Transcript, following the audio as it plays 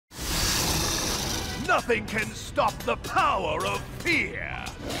Nothing can stop the power of fear!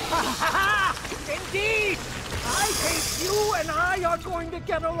 Indeed! I think you and I are going to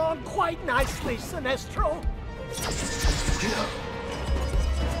get along quite nicely, Sinestro.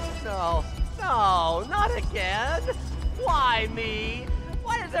 No, not again. Why me?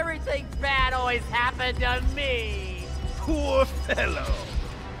 Why does everything bad always happen to me? Poor fellow!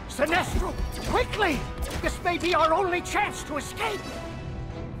 Sinestro, quickly! This may be our only chance to escape!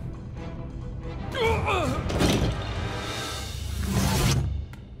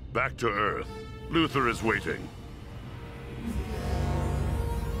 Back to Earth. Luther is waiting.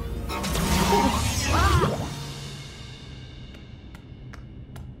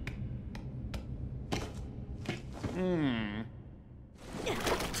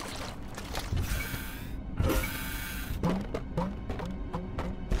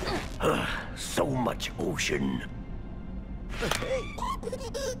 So much ocean.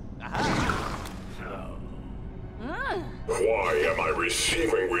 Why am I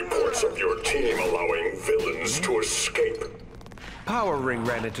receiving reports of your team allowing villains to escape? Power Ring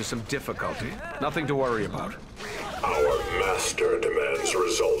ran into some difficulty. Nothing to worry about. Our master demands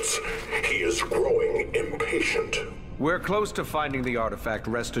results. He is growing impatient. We're close to finding the artifact,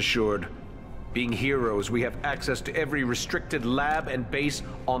 rest assured. Being heroes, we have access to every restricted lab and base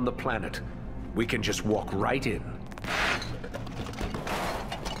on the planet. We can just walk right in.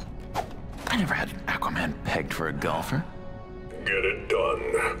 I never had Aquaman pegged for a golfer. Get it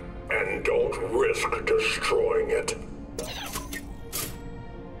done, and don't risk destroying it.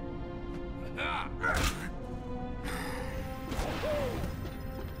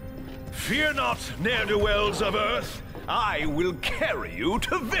 Fear not, ne'er-do-wells of Earth. I will carry you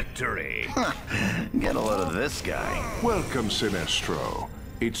to victory. Get a load of this guy. Welcome, Sinestro.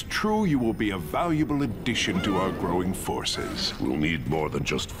 It's true you will be a valuable addition to our growing forces. We'll need more than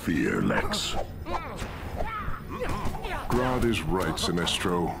just fear, Lex. Grodd is right,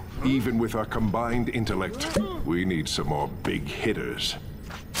 Sinestro. Even with our combined intellect, we need some more big hitters.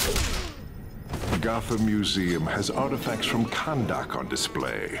 Gotham Museum has artifacts from Kahndaq on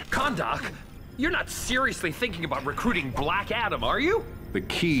display. Kahndaq? You're not seriously thinking about recruiting Black Adam, are you? The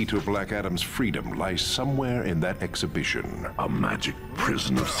key to Black Adam's freedom lies somewhere in that exhibition. A magic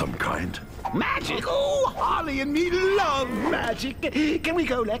prison of some kind. Magic? Oh, Harley and me love magic. Can we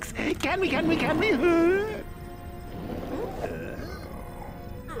go, Lex? Can we?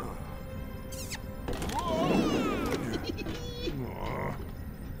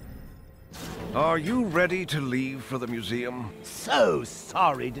 Are you ready to leave for the museum? So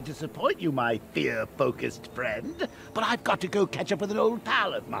sorry to disappoint you, my fear-focused friend, but I've got to go catch up with an old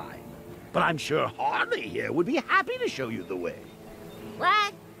pal of mine. But I'm sure Harley here would be happy to show you the way.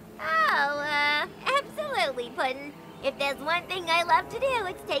 What? Oh, absolutely, Puddin'. If there's one thing I love to do,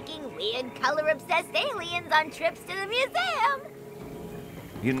 it's taking weird, color-obsessed aliens on trips to the museum.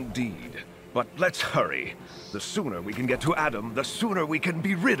 Indeed. But let's hurry. The sooner we can get to Adam, the sooner we can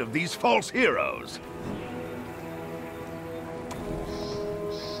be rid of these false heroes.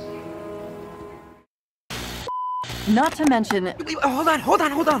 Not to mention... Hold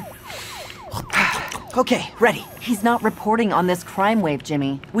on. Okay, ready. He's not reporting on this crime wave,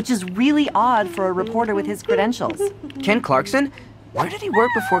 Jimmy, which is really odd for a reporter with his credentials. Ken Clarkson? Where did he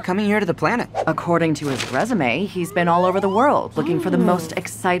work before coming here to the planet? According to his resume, he's been all over the world looking for the most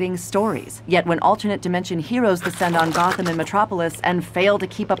exciting stories. Yet when alternate dimension heroes descend on Gotham and Metropolis and fail to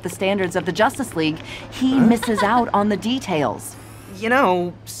keep up the standards of the Justice League, he misses out on the details. You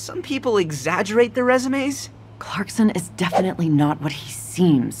know, some people exaggerate their resumes. Clarkson is definitely not what he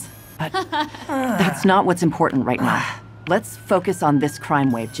seems. But that's not what's important right now. Let's focus on this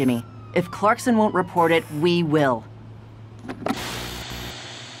crime wave, Jimmy. If Clarkson won't report it, we will.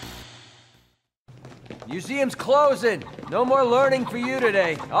 Museum's closing. No more learning for you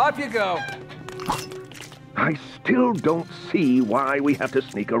today. Off you go. I still don't see why we have to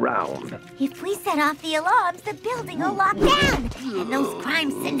sneak around. If we set off the alarms, the building will lock down, and those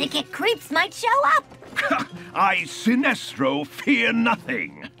Crime Syndicate creeps might show up. I, Sinestro, fear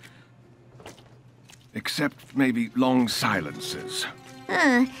nothing. Except maybe long silences.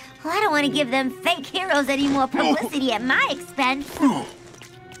 Well, I don't want to give them fake heroes any more publicity at my expense.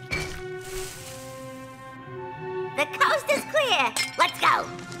 The coast is clear. Let's go.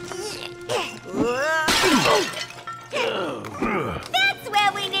 That's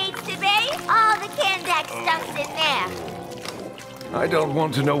where we need to be. All the Kahndaq stuff's in there. I don't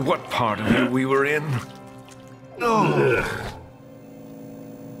want to know what part of you we were in.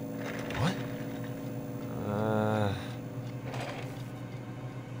 What?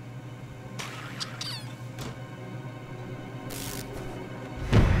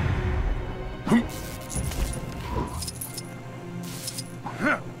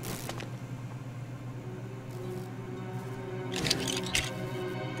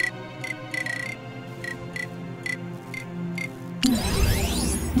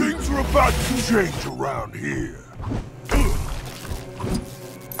 Things are about to change around here.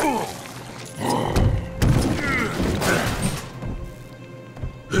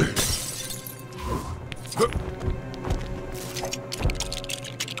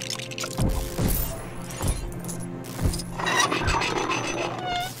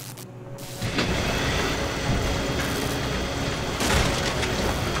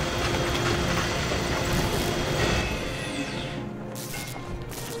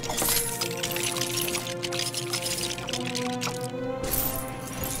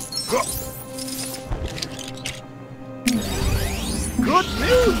 Good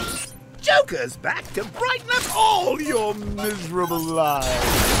news! Joker's back to brighten up all your miserable lives.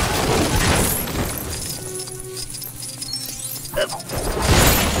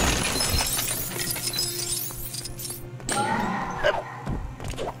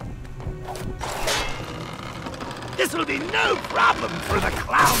 This will be no problem for the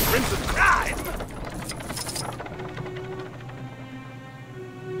Clown Prince of Crime.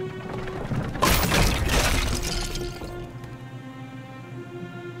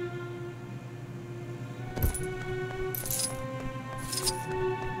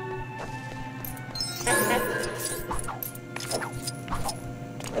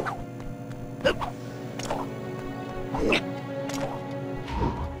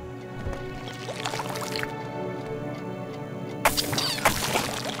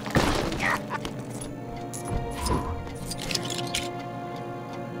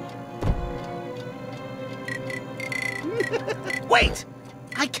 Wait!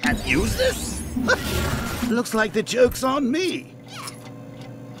 I can't use this? Looks like the joke's on me.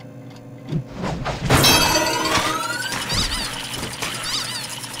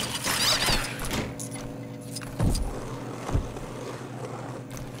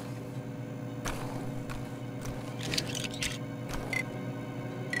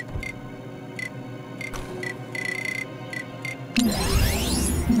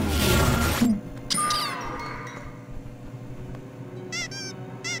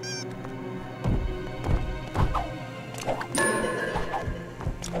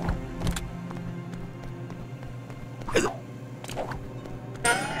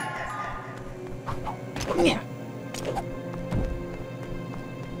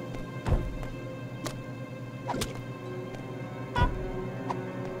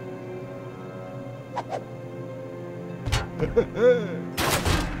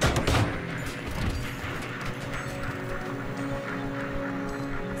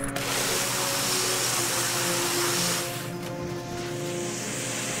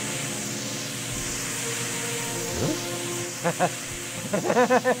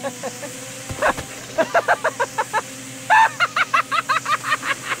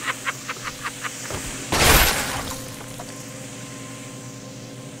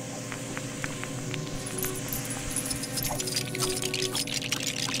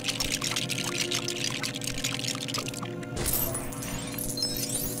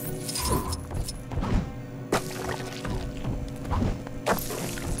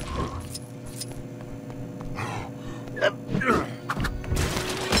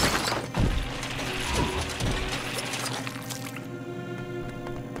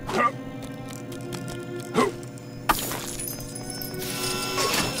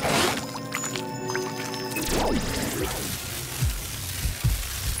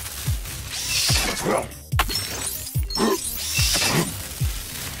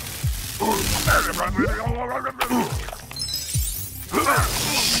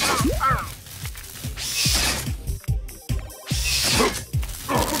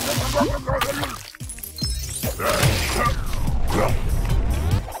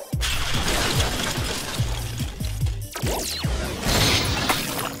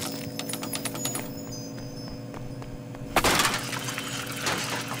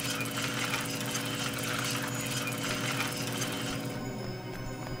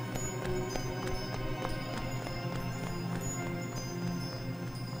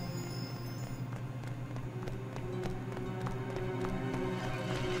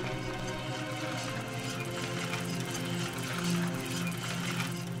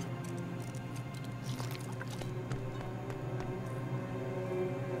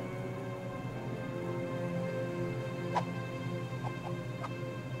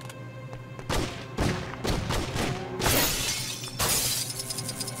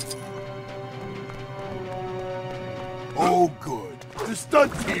 Oh, good. The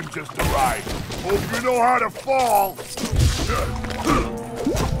stunt team just arrived. Hope you know how to fall.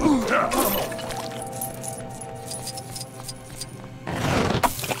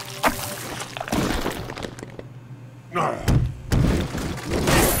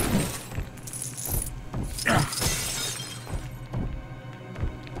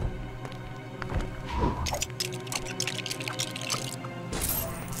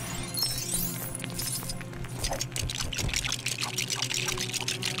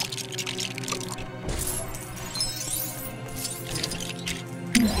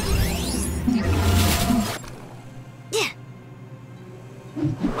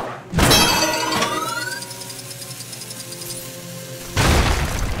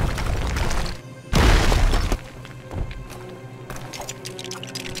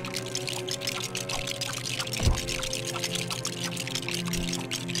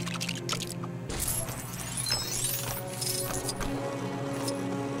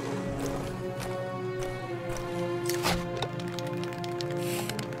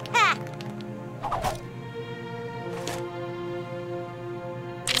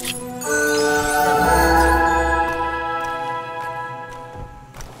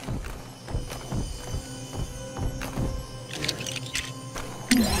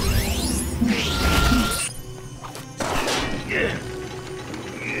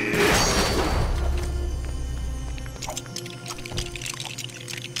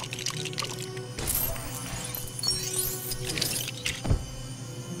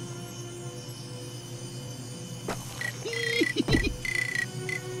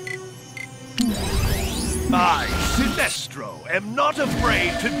 am not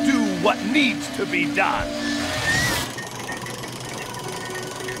afraid to do what needs to be done.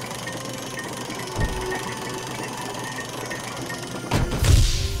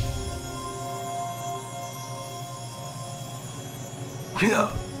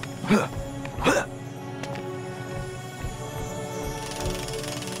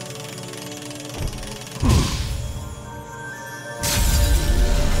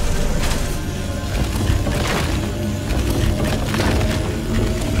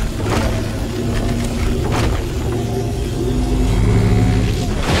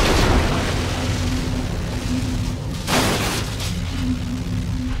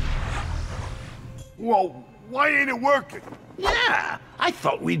 Whoa, why ain't it working? Yeah, I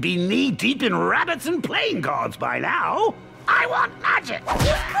thought we'd be knee-deep in rabbits and playing cards by now. I want magic! Of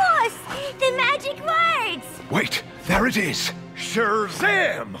course! The magic words! Wait, there it is!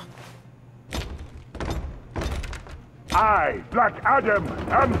 Shazam! I, Black Adam,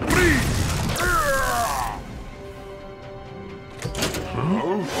 am free!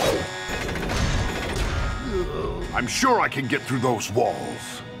 I'm sure I can get through those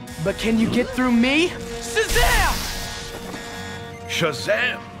walls. But can you get through me? Shazam!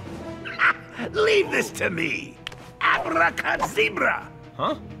 Shazam! Leave this to me! Abracadabra!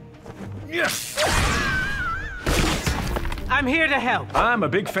 Huh? Yes! I'm here to help. I'm a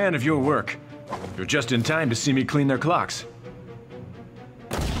big fan of your work. You're just in time to see me clean their clocks.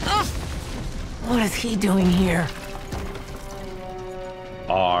 What is he doing here?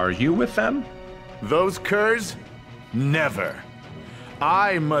 Are you with them? Those curs? Never.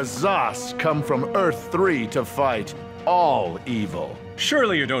 I, Mazas, come from Earth 3 to fight all evil.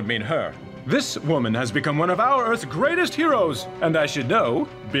 Surely you don't mean her. This woman has become one of our Earth's greatest heroes, and I should know,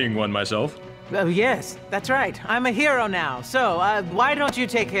 being one myself. Oh, yes, that's right. I'm a hero now. So, why don't you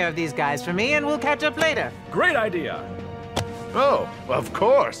take care of these guys for me and we'll catch up later? Great idea. Oh, of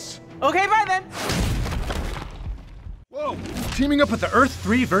course. Okay, bye then. Whoa, teaming up with the Earth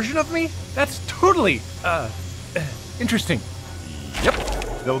 3 version of me? That's totally, interesting. Yep.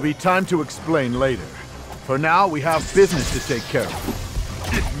 There'll be time to explain later. For now, we have business to take care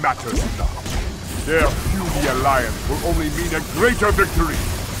of. It matters not. Their puny alliance will only mean a greater victory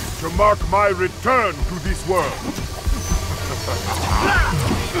to mark my return to this world.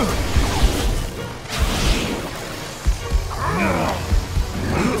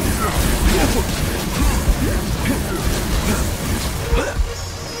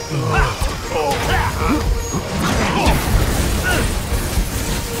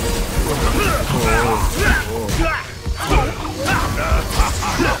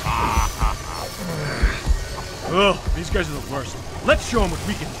 Ugh, these guys are the worst. Let's show them what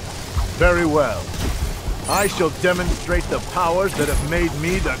we can do. Very well. I shall demonstrate the powers that have made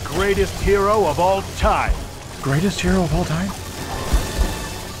me the greatest hero of all time. Greatest hero of all time?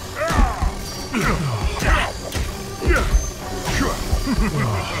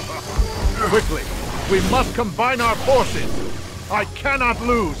 Quickly, we must combine our forces. I cannot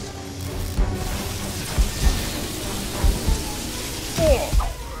lose.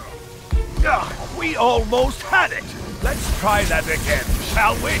 We almost had it! Let's try that again,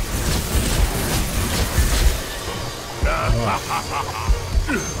 shall we?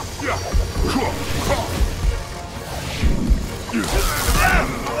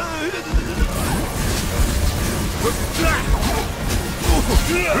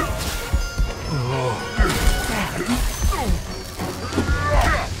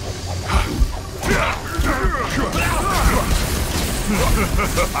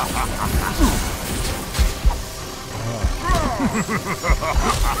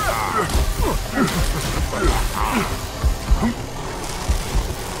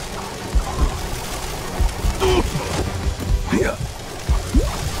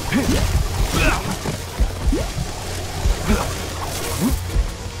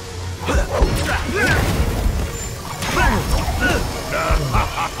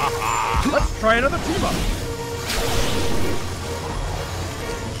 Let's try another team up.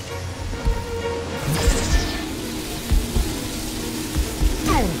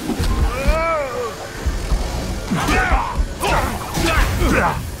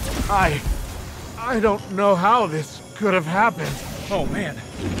 I don't know how this could have happened. Oh man.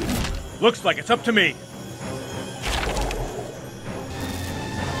 Looks like it's up to me.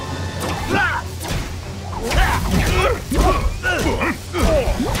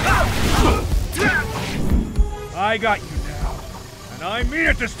 I got you now, and I mean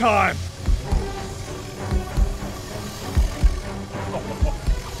it this time.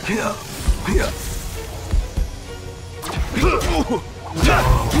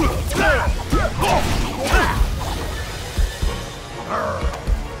 You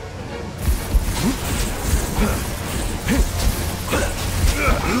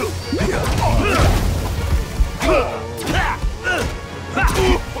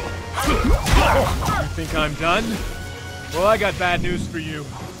think I'm done? Well, I got bad news for you.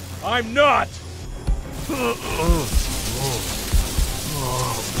 I'm not!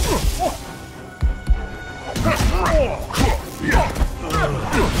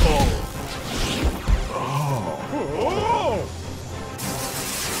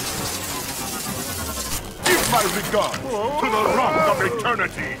 Give my regard to the rock of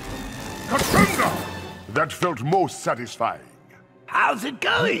eternity! Cassandra! That felt most satisfying. How's it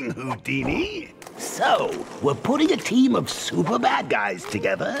going, Houdini? So, we're putting a team of super bad guys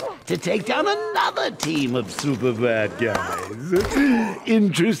together to take down another team of super bad guys.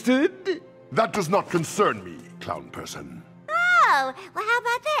 Interested? That does not concern me, clown person. Oh, well, how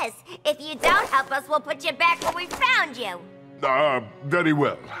about this? If you don't help us, we'll put you back where we found you. Very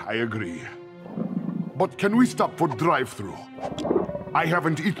well, I agree. But can we stop for drive-thru? I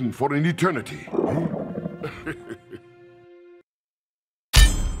haven't eaten for an eternity.